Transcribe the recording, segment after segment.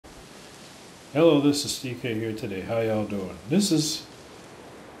Hello, this is DK here today. How y'all doing? This is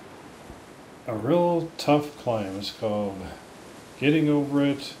a real tough climb. It's called Getting Over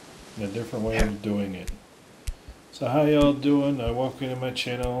It and a Different Way of Doing It. So how y'all doing? Welcome to my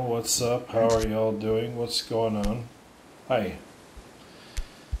channel. What's up? How are y'all doing? What's going on? Hi.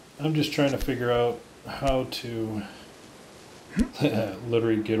 I'm just trying to figure out how to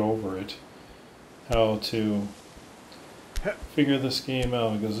literally get over it. How to figure this game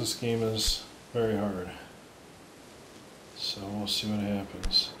out, because this game is very hard. So we'll see what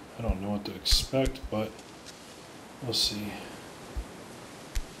happens. I don't know what to expect, but we'll see.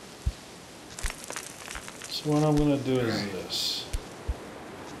 So what I'm going to do is this.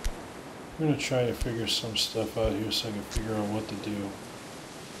 I'm going to try to figure some stuff out here so I can figure out what to do.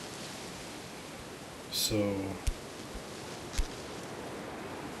 So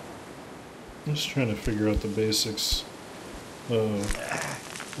I'm just trying to figure out the basics of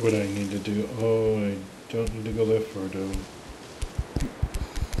what I need to do. Oh, I don't need to go that far down.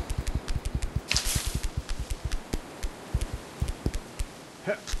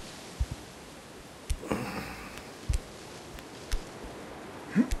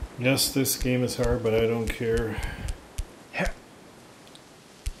 Yes, this game is hard, but I don't care.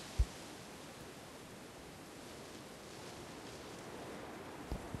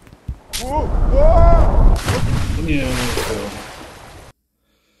 Yeah,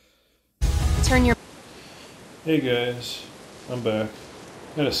 Turn your... Hey guys, I'm back.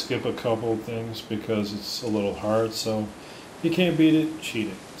 I gotta skip a couple of things because it's a little hard, so if you can't beat it, cheat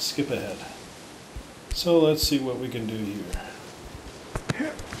it. Skip ahead. So let's see what we can do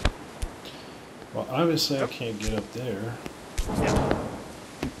here. Well, obviously I can't get up there.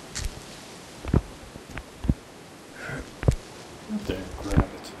 Up there, grab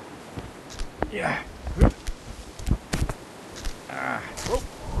it. Yeah.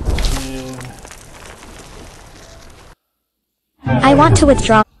 I want to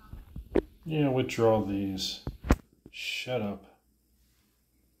withdraw. Yeah, withdraw these. Shut up.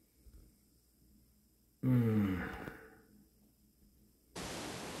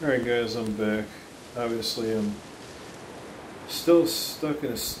 Alright guys, I'm back. Obviously I'm still stuck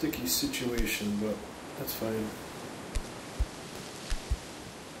in a sticky situation, but that's fine.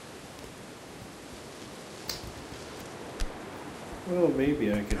 Well,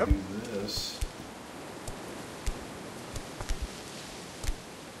 maybe I could do this.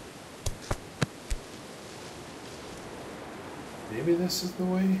 Maybe this is the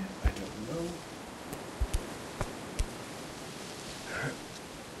way? I don't know.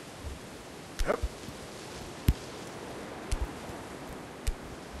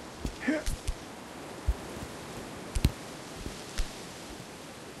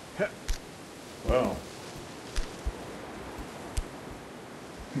 Wow.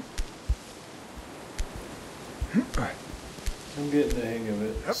 I'm getting the hang of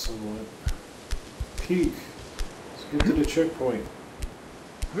it somewhat. Peak. Let's get to the checkpoint.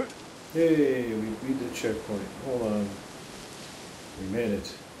 Hey, we beat the checkpoint. Hold on. We made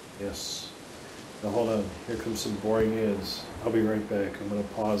it. Yes. Now hold on. Here comes some boring ads. I'll be right back. I'm going to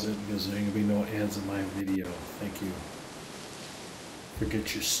pause it because there ain't going to be no ads in my video. Thank you.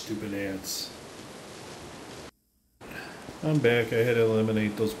 Forget your stupid ads. I'm back. I had to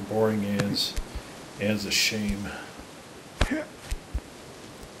eliminate those boring ads. Ads a shame.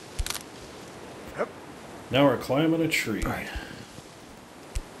 Now we're climbing a tree.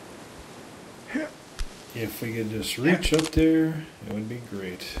 If we could just reach up there, it would be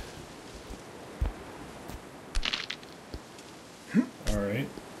great. Alright,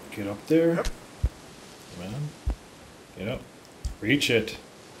 get up there. Come on. Get up. Reach it.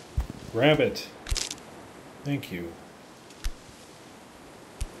 Grab it. Thank you.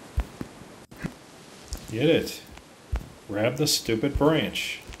 Get it. Grab the stupid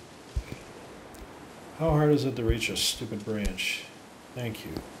branch. How hard is it to reach a stupid branch? Thank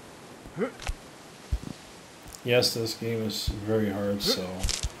you. Yes, this game is very hard, so...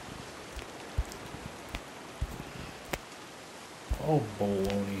 Oh,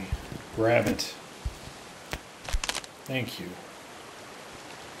 baloney. Grab it. Thank you.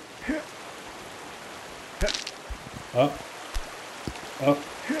 Up. Up.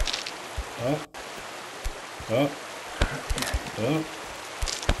 Up. Up. Up.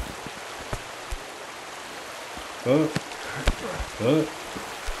 Up. Up.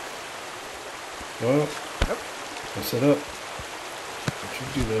 Up. I said up. Don't you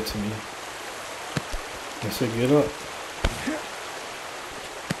do that to me. I said get up.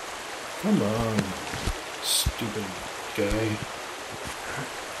 Come on, stupid guy.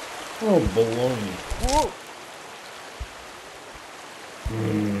 Oh, baloney. Whoa.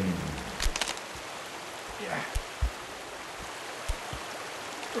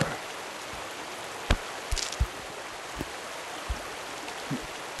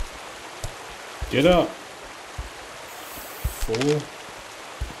 Get up. Fool.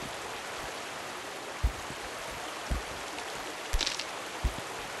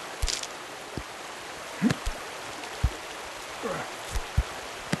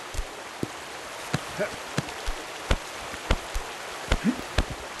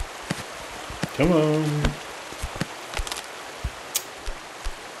 Come on.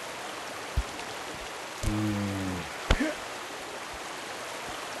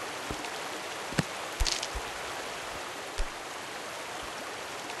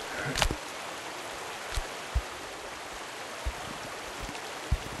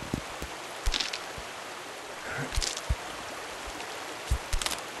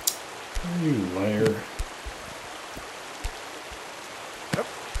 You liar.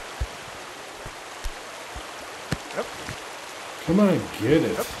 Come on, get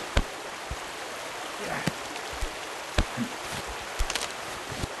it.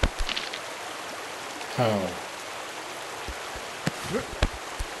 How?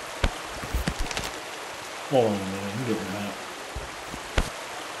 Hold on a minute, I'm getting that.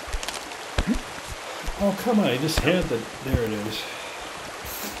 Oh, come on, I just had the... There it is.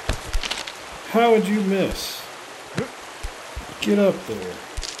 How would you miss? Get up there.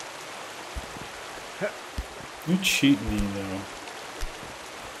 You're cheating me now.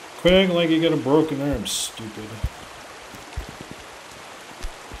 Quit acting like you got a broken arm, stupid.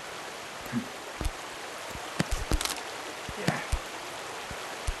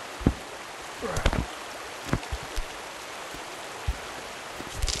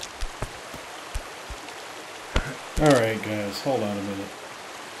 Alright guys, hold on a minute.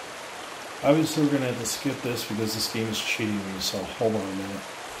 Obviously we're going to have to skip this because this game is cheating me, so hold on a minute.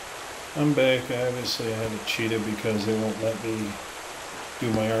 I'm back. Obviously I had to cheat it because it won't let me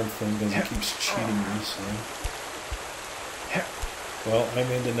do my arm thing because it keeps cheating me, so... Well,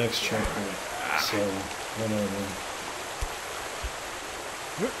 I'm in the next checkpoint, so whatever.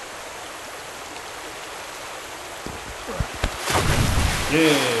 Yay,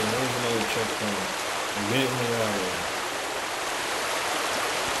 there's another checkpoint. I'm getting it out of there.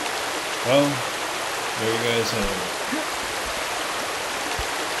 Well, there you guys have it.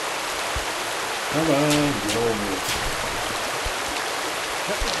 Come on, get over it.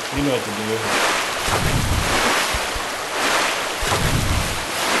 You know what to do.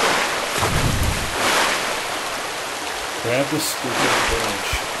 Grab the stupid branch.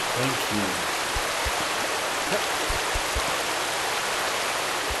 Thank you.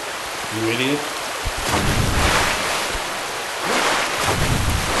 You idiot.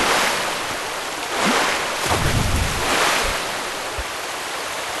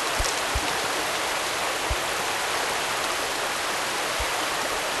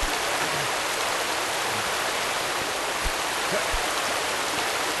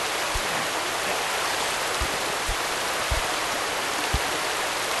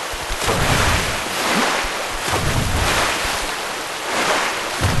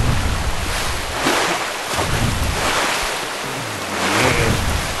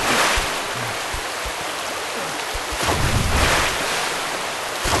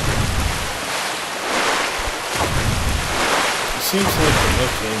 Seems like the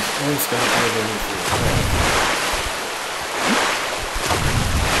left lane's always got over here for a while.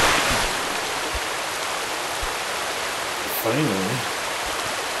 Finally.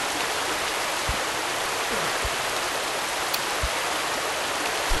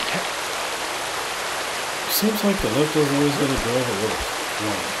 Seems like the left is always going to drive a little.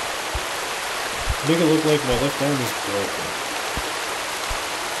 Why? Make it look like my left arm is broken.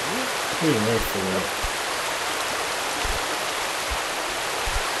 Pretty right for that.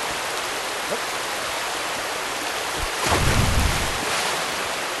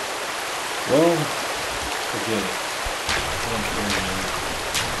 Well, forget it. I don't care anymore.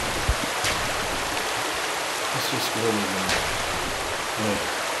 Let's just go over there. Yeah.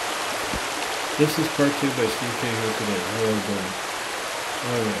 This is part 2 by Steve K. here today. Well done.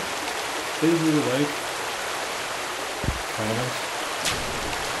 Alright. Please leave a like, comment,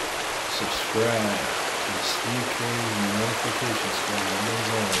 subscribe to the Steve K notification squad. As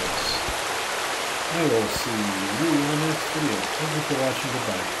always, I will see you in the next video. Thank you for watching.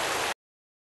 Goodbye.